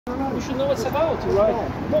You should know what's about,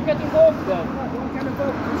 right? Don't get involved then. Don't get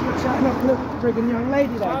involved because you're chatting up the friggin' young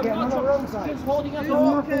lady there, getting on the wrong side. She's holding a There's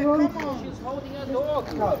dog. nothing wrong. She's holding a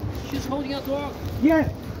dog. She's holding a dog. Yeah,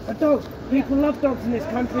 a dog. People love dogs in this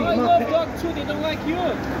country. I love dogs too, they don't like you.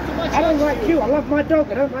 Too much I don't like attitude. you. I love my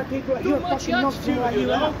dog. I don't like people like you. Too much Fucking knocks attitude, like you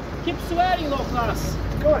know? Keep swearing, low class.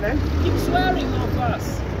 Go on then. Keep swearing, low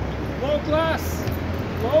class. Low class.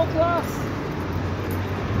 Low class.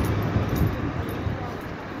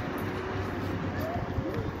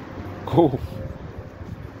 Cool.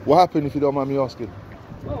 What happened, if you don't mind me asking?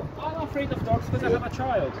 Oh, I'm afraid of dogs because I have a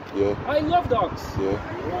child. Yeah. I love dogs. Yeah.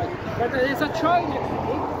 Right. But there's a child next to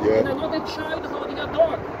me. Yeah. And another child holding a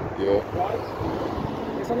dog. Yeah.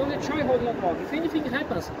 Right? There's another child holding a dog. If anything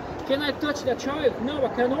happens, can I touch the child? No, I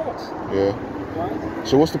cannot. Yeah. Right?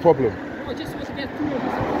 So what's the problem? No, I just want to get through this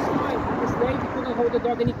time. This lady couldn't hold the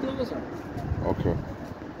dog any closer. Okay.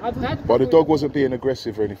 I've had. But the dog wasn't being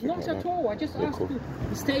aggressive or anything Not like at that? all. I just asked cool.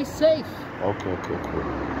 to stay safe. Okay, cool.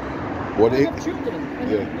 What I have children. And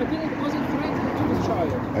Yeah. I wasn't frightened to this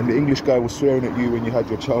child. And the English guy was swearing at you when you had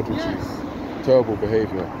your child with Yes. you. Terrible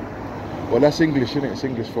behaviour. Well, that's English, isn't it? It's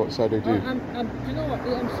English, that's how they do. You know what?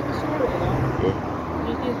 I'm so sorry, you know.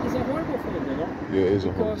 Yeah. It's a horrible thing, you know. Yeah, it is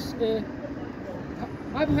a horrible. Because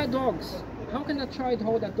I've had dogs. How can a child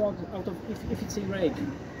hold a dog out of if it's enraged?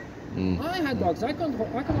 I had dogs. I cannot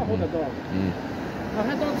hold a dog. I've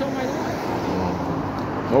had dogs all my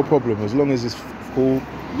life. No problem. As long as it's cool,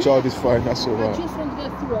 child is fine. That's all I right. just want to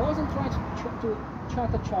get through. I wasn't trying to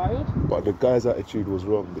chat a child. But the guy's attitude was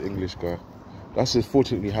wrong. The English guy. That's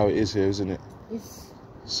unfortunately how it is here, isn't it? It's.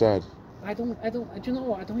 Sad. I don't. Do you know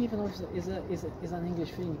what? I don't even know if it's an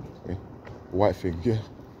English thing. Yeah. White thing. Yeah.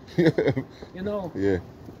 You know. Yeah.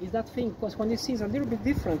 Is that thing? Because when you see it's a little bit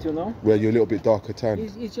different, you know. Where you're a little bit darker tan.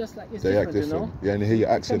 It's just like it's They different, act different. you know. Yeah, and they hear your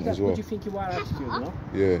accent as well. What do you think you are attitude, you know?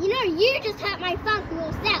 Yeah. You know, you just hurt my son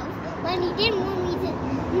yourself when you didn't want me to,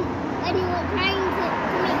 when you were trying to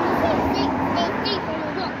make me stay from the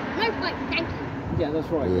dog. No point, thank you. Yeah, that's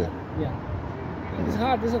right. Yeah. It's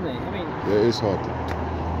hard, isn't it? I mean. Yeah, it is hard.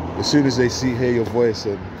 As soon as they hear your voice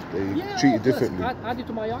and they treat you differently. Add it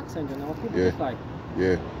to my accent, you know. People Yeah. just like.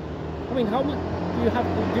 Yeah. I mean, how much do you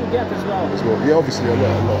get as well? As well. Yeah, obviously a lot.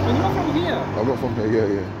 And you're from here. I'm not from here.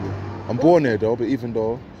 Yeah. I'm born here though, but even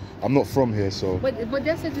though I'm not from here, so. But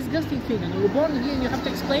that's a disgusting thing. You know, you're born here and you have to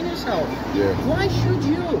explain yourself. Yeah. Why should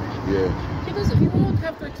you? Yeah. He won't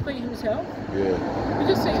have to explain himself. Yeah. You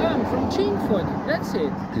just say, I'm from Chingford. That's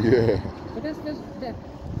it. Yeah. But that.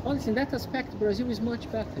 Honestly, in that aspect, Brazil is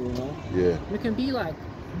much better, you know. Yeah. You can be like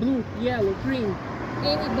blue, yellow, green,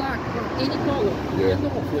 any black, any color. Yeah. You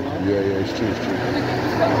know, you know. Yeah, it's true. And I can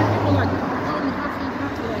explain to people like, oh, you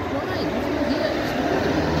have to like, why? You're from here, you're from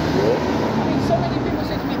here. Yeah. I mean, so many people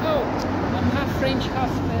say to me, oh, I'm half French,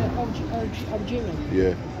 half Algerian.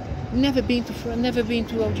 Yeah. Never been to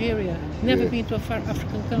Algeria, never been to a far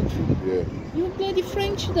African country. Yeah. You're bloody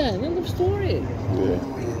French then, end of story. Yeah.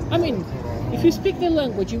 I mean, if you speak the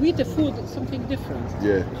language, you eat the food, it's something different.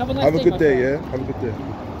 Yeah. Have a nice Have a day, good my day, friend. yeah? Have a good day.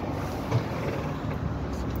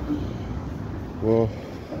 Well,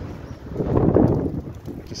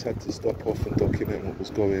 I just had to stop off and document what was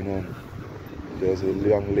going on. There was a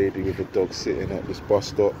young lady with a dog sitting at this bus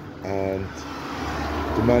stop, and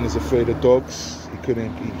the man is afraid of dogs.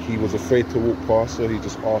 He was afraid to walk past, so he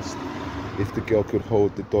just asked if the girl could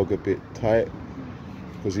hold the dog a bit tight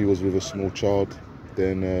because he was with a small child.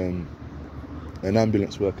 Then an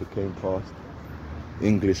ambulance worker came past,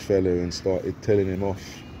 English fella, and started telling him off,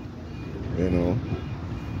 you know,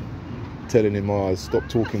 telling him, oh, stop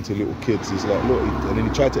talking to little kids. He's like, look, and then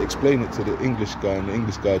he tried to explain it to the English guy, and the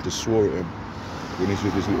English guy just swore at him when he's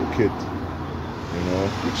with his little kid, you know,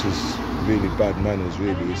 which is really bad manners,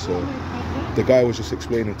 really. So the guy was just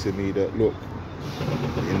explaining to me that, look,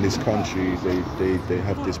 in this country they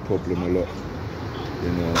have this problem a lot,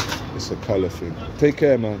 you know. It's a colour thing. Take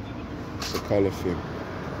care, man. It's a colour thing.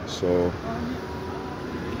 So,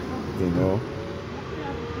 you know,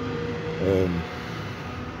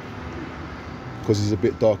 because he's a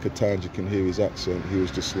bit darker tanned, you can hear his accent. He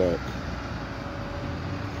was just like,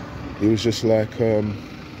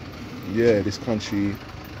 yeah, this country,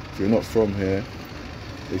 if you're not from here,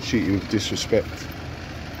 they treat you with disrespect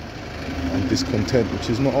and discontent, which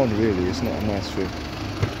is not on, really. It's not a nice thing.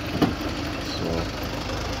 So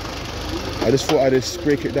I just thought I'd just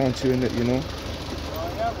break it down to you and let you know.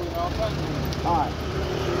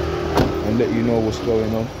 And let you know what's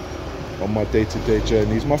going on my day-to-day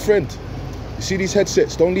journeys. My friend, you see these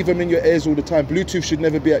headsets, don't leave them in your ears all the time. Bluetooth should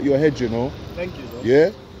never be at your head, you know. Thank you, bro.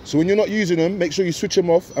 Yeah? So when you're not using them, make sure you switch them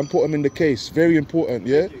off and put them in the case. Very important,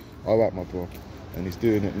 yeah? Alright, my bro. and he's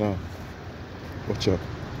doing it now. Watch out.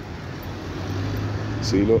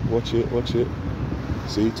 See, look, watch it, watch it.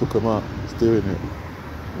 See, he took him out. He's doing it.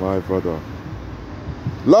 My brother.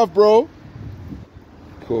 Love, bro.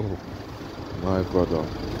 Cool. My brother.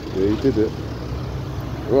 Yeah, he did it.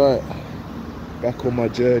 Right. Back on my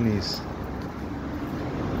journeys.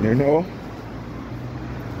 You know?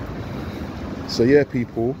 So yeah,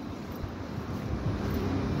 people.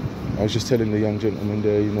 I was just telling the young gentleman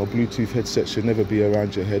there, you know, Bluetooth headsets should never be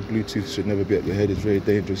around your head. Bluetooth should never be at your head. It's very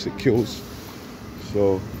dangerous. It kills.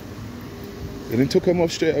 So, and then took him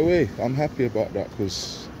off straight away. I'm happy about that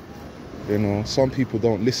because, you know, some people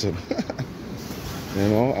don't listen. You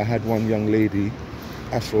know, I had one young lady,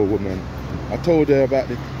 Afro woman. I told her about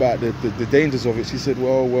the dangers of it. She said,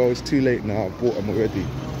 well, it's too late now. I've bought them already.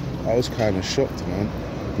 I was kind of shocked, man.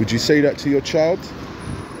 Would you say that to your child?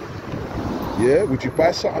 Yeah? Would you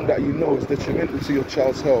buy something that you know is detrimental to your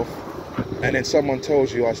child's health, and then someone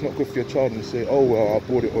tells you, oh, it's not good for your child, and you say, oh, well, I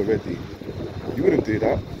bought it already? You wouldn't do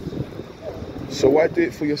that. So why do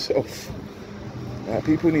it for yourself?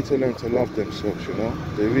 People need to learn to love themselves, you know?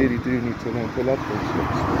 They really do need to learn to love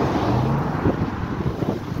themselves.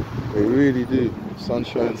 They really do. Sun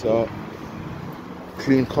shines out.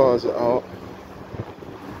 Clean cars are out.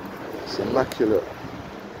 It's immaculate.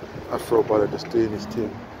 Afro brother just doing his thing.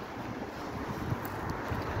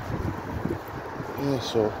 Yeah,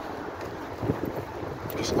 so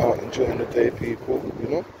just out enjoying the day, people, you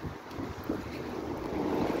know?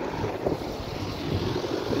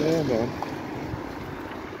 Yeah, man.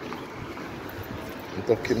 I'm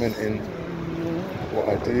documenting what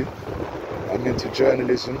I do. I'm into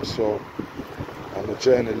journalism, so I'm a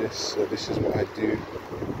journalist, so this is what I do.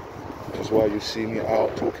 Which is why you see me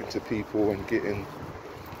out talking to people and getting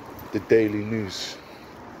the daily news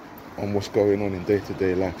on what's going on in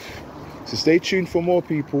day-to-day life. So stay tuned for more,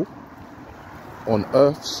 people, on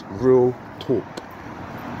Earth's Real Talk.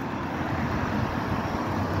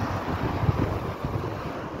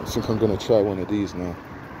 I think I'm going to try one of these now.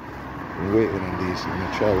 I'm waiting on these. I'm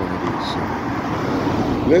going to try one of these. So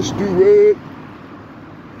let's do it.